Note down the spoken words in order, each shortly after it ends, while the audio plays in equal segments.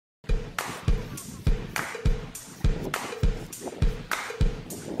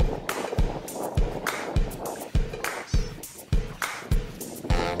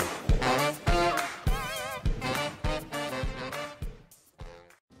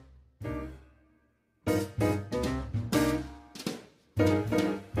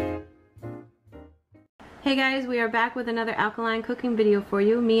Hey guys, we are back with another alkaline cooking video for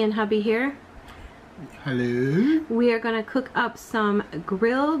you. Me and hubby here. Hello. We are going to cook up some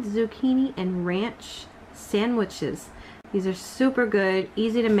grilled zucchini and ranch sandwiches. These are super good,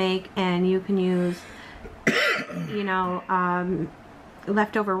 easy to make, and you can use, you know,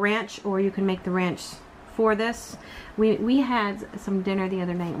 leftover ranch, or you can make the ranch for this. We had some dinner the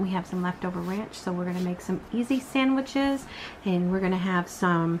other night and we have some leftover ranch, so we're going to make some easy sandwiches, and we're going to have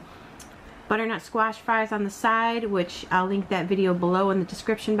some butternut squash fries on the side, which I'll link that video below in the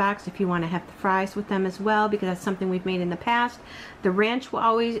description box if you want to have the fries with them as well, because that's something we've made in the past. The ranch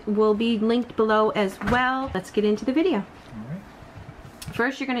will be linked below as well. Let's get into the video. All right.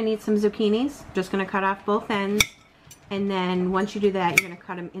 First, you're going to need some zucchinis. Just going to cut off both ends, and then once you do that, you're going to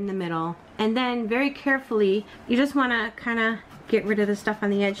cut them in the middle, and then very carefully you just want to kind of get rid of the stuff on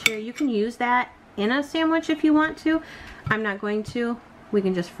the edge here. You can use that in a sandwich if you want to. I'm not going to. We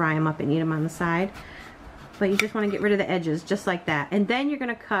can just fry them up and eat them on the side. But you just want to get rid of the edges, just like that. And then you're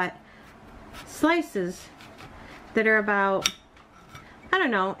going to cut slices that are about, I don't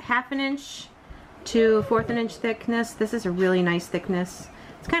know, 1/2 inch to 1/4 inch thickness. This is a really nice thickness.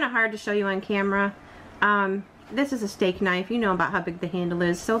 It's kind of hard to show you on camera. This is a steak knife. You know about how big the handle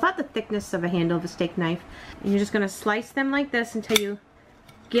is. So about the thickness of a handle of a steak knife. And you're just going to slice them like this until you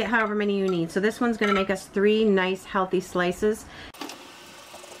get however many you need. So this one's going to make us 3 nice healthy slices.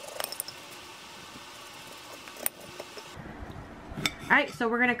 Alright, so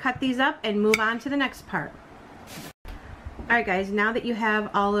we're going to cut these up and move on to the next part. Alright guys, now that you have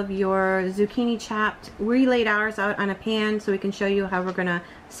all of your zucchini chopped, we laid ours out on a pan so we can show you how we're going to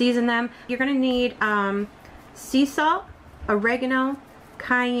season them. You're going to need sea salt, oregano,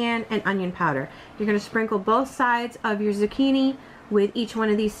 cayenne, and onion powder. You're going to sprinkle both sides of your zucchini with each one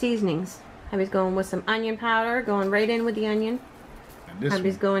of these seasonings. Hubby's going with some onion powder, going right in with the onion.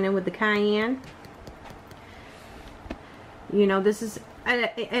 Hubby's going in with the cayenne. You know, this is,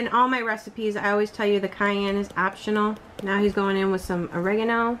 in all my recipes, I always tell you the cayenne is optional. Now he's going in with some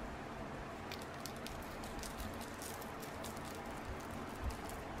oregano.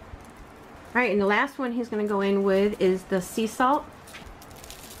 Alright, and the last one he's going to go in with is the sea salt.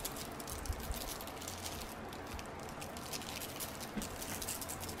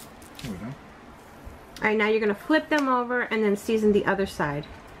 There we go. Alright, now you're going to flip them over and then season the other side.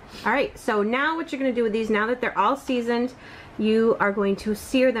 Alright, so now what you're going to do with these, now that they're all seasoned, you are going to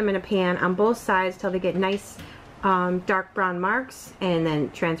sear them in a pan on both sides till they get nice dark brown marks, and then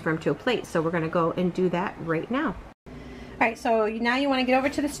transfer them to a plate. So we're going to go and do that right now. Alright, so now you want to get over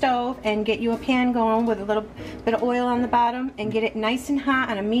to the stove and get you a pan going with a little bit of oil on the bottom, and get it nice and hot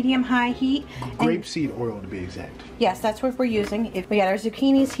on a medium-high heat. Grapeseed oil to be exact. Yes, that's what we're using. If we got our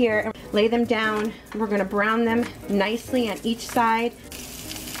zucchinis here, lay them down. We're going to brown them nicely on each side.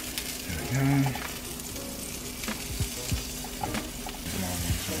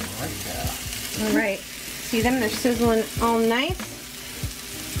 Alright, see them? They're sizzling all nice.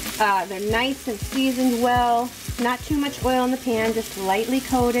 They're nice and seasoned well. Not too much oil in the pan, just lightly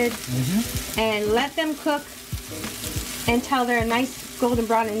coated. And let them cook until they're a nice golden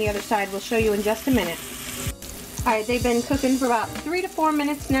brown on the other side. We'll show you in just a minute. Alright, they've been cooking for about 3 to 4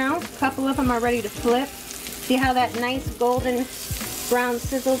 minutes now. A couple of them are ready to flip. See how that nice golden brown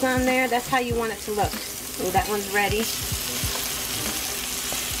sizzles on there? That's how you want it to look. Oh, that one's ready.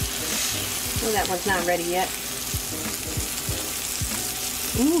 Oh, that one's not ready yet.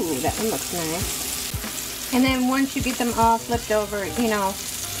 Ooh, that one looks nice. And then once you get them all flipped over, you know,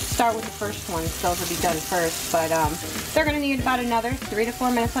 start with the first ones. Those will be done first. But they're going to need about another 3 to 4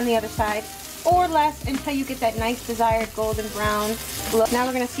 minutes on the other side, or less, until you get that nice desired golden brown look. Now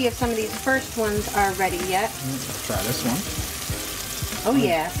we're going to see if some of these first ones are ready yet. Let's try this one. Oh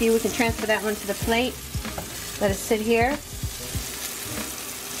yeah, see, we can transfer that one to the plate. Let it sit here.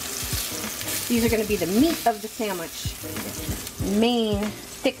 These are going to be the meat of the sandwich. Main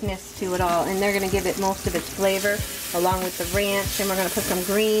thickness to it all, and they're going to give it most of its flavor, along with the ranch. And we're going to put some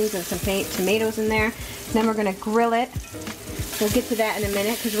greens and some tomatoes in there. Then we're going to grill it. We'll get to that in a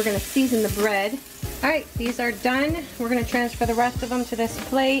minute because we're going to season the bread. Alright, these are done. We're going to transfer the rest of them to this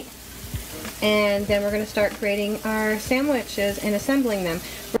plate, and then we're going to start creating our sandwiches and assembling them.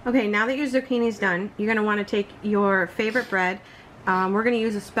 Okay, now that your zucchini's done, you're going to want to take your favorite bread. We're going to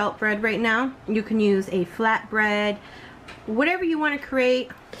use a spelt bread right now. You can use a flat bread, whatever you want to create,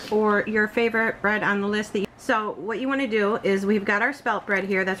 or your favorite bread on the list. So what you want to do is, we've got our spelt bread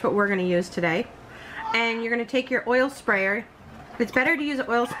here. That's what we're going to use today. And you're going to take your oil sprayer. It's better to use an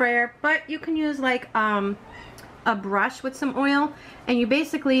oil sprayer, but you can use like a brush with some oil, and you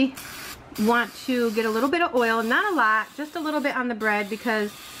basically want to get a little bit of oil, not a lot, just a little bit on the bread,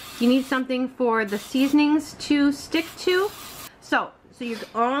 because You need something for the seasonings to stick to. So you're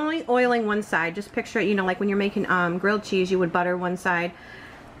only oiling one side. Just picture it, you know, like when you're making grilled cheese, you would butter one side.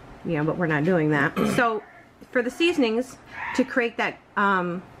 Yeah, but we're not doing that. So for the seasonings, to create that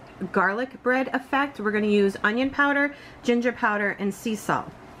garlic bread effect, we're going to use onion powder, ginger powder, and sea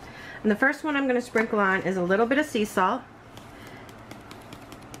salt. And the first one I'm going to sprinkle on is a little bit of sea salt.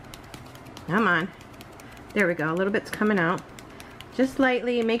 Come on. There we go. A little bit's coming out. Just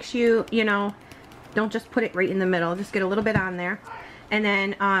lightly. It makes you, you know, don't just put it right in the middle. Just get a little bit on there. And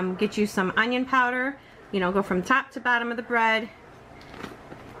then get you some onion powder. You know, go from top to bottom of the bread.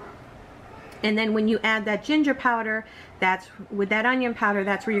 And then when you add that ginger powder, that's with that onion powder,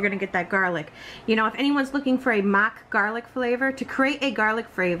 that's where you're going to get that garlic. You know, if anyone's looking for a mock garlic flavor, to create a garlic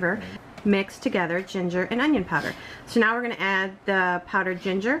flavor, mix together ginger and onion powder. So now we're going to add the powdered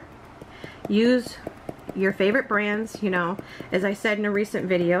ginger. Use your favorite brands. You know, as I said in a recent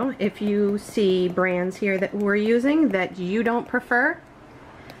video, if you see brands here that we're using that you don't prefer,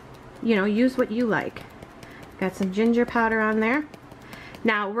 you know, use what you like. Got some ginger powder on there.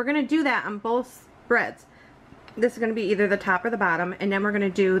 Now we're going to do that on both breads. This is going to be either the top or the bottom, and then we're going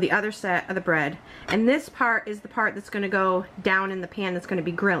to do the other set of the bread. And this part is the part that's going to go down in the pan that's going to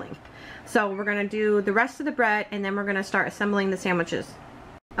be grilling. So we're going to do the rest of the bread, and then we're going to start assembling the sandwiches.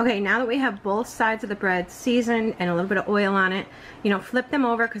 Okay, now that we have both sides of the bread seasoned and a little bit of oil on it, you know, flip them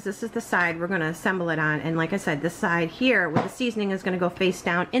over because this is the side we're going to assemble it on. And like I said, this side here with the seasoning is going to go face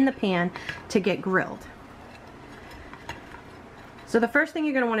down in the pan to get grilled. So the first thing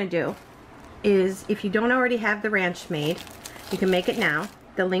you're going to want to do is, if you don't already have the ranch made, you can make it now.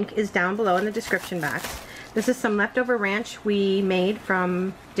 The link is down below in the description box. This is some leftover ranch we made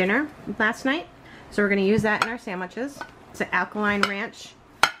from dinner last night. So we're going to use that in our sandwiches. It's an alkaline ranch.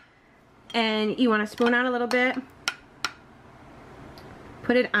 And you want to spoon out a little bit.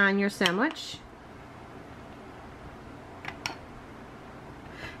 Put it on your sandwich.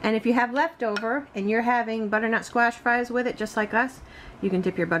 And if you have leftover and you're having butternut squash fries with it, just like us, you can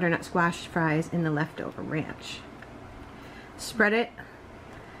dip your butternut squash fries in the leftover ranch. Spread it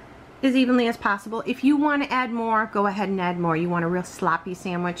as evenly as possible. If you want to add more, go ahead and add more. You want a real sloppy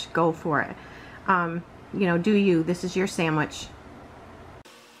sandwich, go for it. You know, do you. This is your sandwich.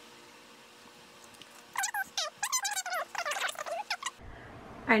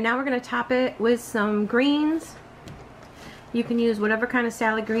 Alright, now we're going to top it with some greens. You can use whatever kind of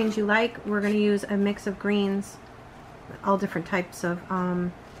salad greens you like. We're going to use a mix of greens, all different types of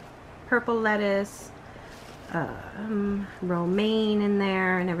purple lettuce, romaine in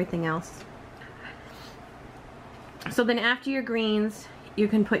there, and everything else. So then after your greens, you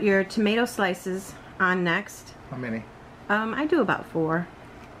can put your tomato slices on next. How many? I do about 4.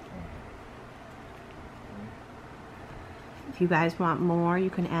 If you guys want more, you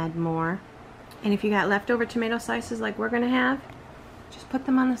can add more. And if you got leftover tomato slices like we're going to have, just put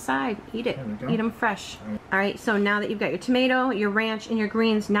them on the side. Eat it. Eat them fresh. Alright, so now that you've got your tomato, your ranch, and your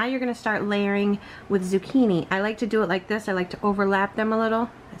greens, now you're going to start layering with zucchini. I like to do it like this. I like to overlap them a little.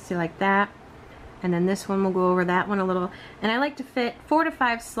 Let's see, like that. And then this one will go over that one a little. And I like to fit 4 to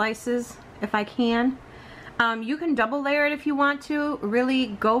 5 slices if I can. You can double layer it if you want to. Really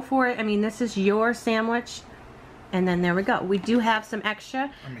go for it. I mean, this is your sandwich. And then there we go. We do have some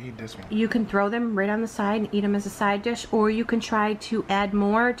extra. I'm gonna eat this one. You can throw them right on the side and eat them as a side dish, or you can try to add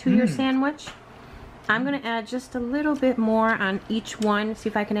more to your sandwich. I'm going to add just a little bit more on each one. See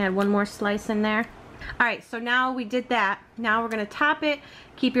if I can add one more slice in there. Alright, so now we did that. Now we're going to top it.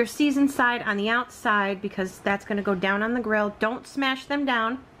 Keep your seasoned side on the outside because that's going to go down on the grill. Don't smash them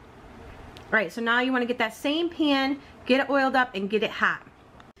down. Alright, so now you want to get that same pan, get it oiled up, and get it hot.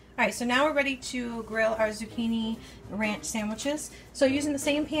 Alright, so now we're ready to grill our zucchini ranch sandwiches. So using the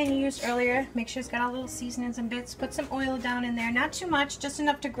same pan you used earlier, make sure it's got all little seasonings and bits. Put some oil down in there, not too much, just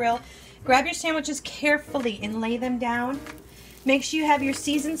enough to grill. Grab your sandwiches carefully and lay them down. Make sure you have your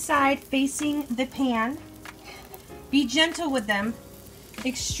seasoned side facing the pan. Be gentle with them,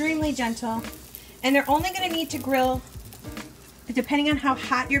 extremely gentle. And they're only going to need to grill, depending on how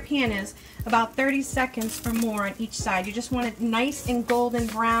hot your pan is, about 30 seconds or more on each side. You just want it nice and golden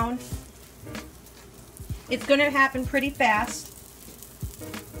brown. It's going to happen pretty fast.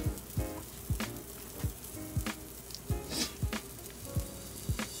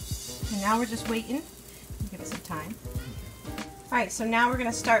 And now we're just waiting. Give it some time. Alright, so now we're going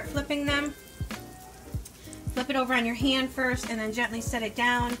to start flipping them. Flip it over on your hand first and then gently set it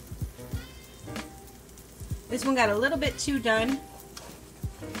down. This one got a little bit too done.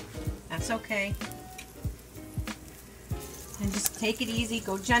 That's okay. And just take it easy,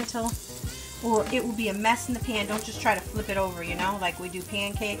 go gentle. or it will be a mess in the pan. Don't just try to flip it over, you know, like we do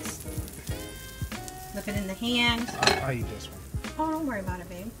pancakes. Flip it in the hand. I'll eat this one. Oh, don't worry about it,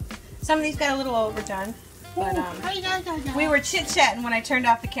 babe. Some of these got a little overdone, but we were chit-chatting when I turned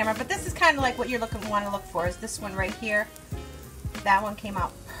off the camera. But this is kind of like what you're want to look for. Is this one right here? That one came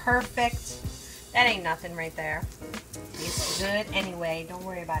out perfect. That ain't nothing right there. It's good anyway. Don't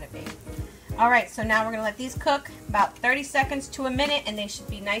worry about it, babe. All right, so now we're gonna let these cook about 30 seconds to a minute, and they should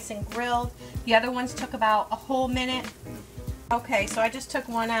be nice and grilled. The other ones took about a whole minute. Okay, so I just took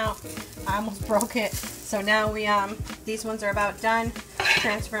one out. I almost broke it. So now we these ones are about done.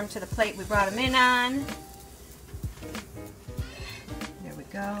 Transfer them to the plate we brought them in on. There we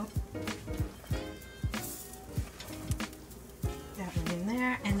go. That one in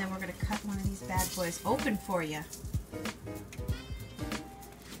there, and then we're gonna cut one of these bad boys open for you.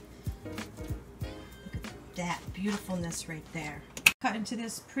 Look at that beautifulness right there. Cut into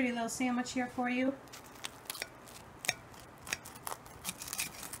this pretty little sandwich here for you.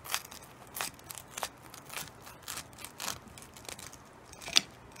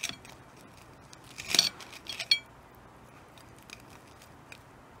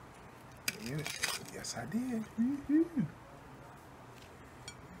 Yes, I did.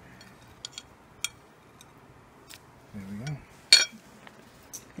 There we go.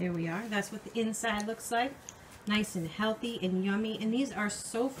 There we are. That's what the inside looks like. Nice and healthy and yummy. And these are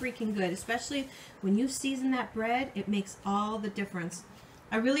so freaking good, especially when you season that bread. It makes all the difference.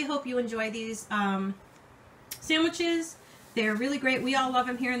 I really hope you enjoy these sandwiches. They're really great. We all love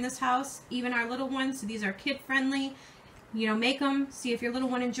them here in this house, even our little ones. So these are kid friendly. You know, make them, see if your little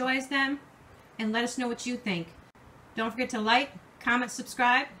one enjoys them, and let us know what you think. Don't forget to like, comment,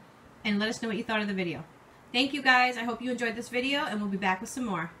 subscribe, and let us know what you thought of the video. Thank you guys. I hope you enjoyed this video, and we'll be back with some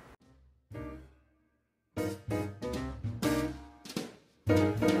more.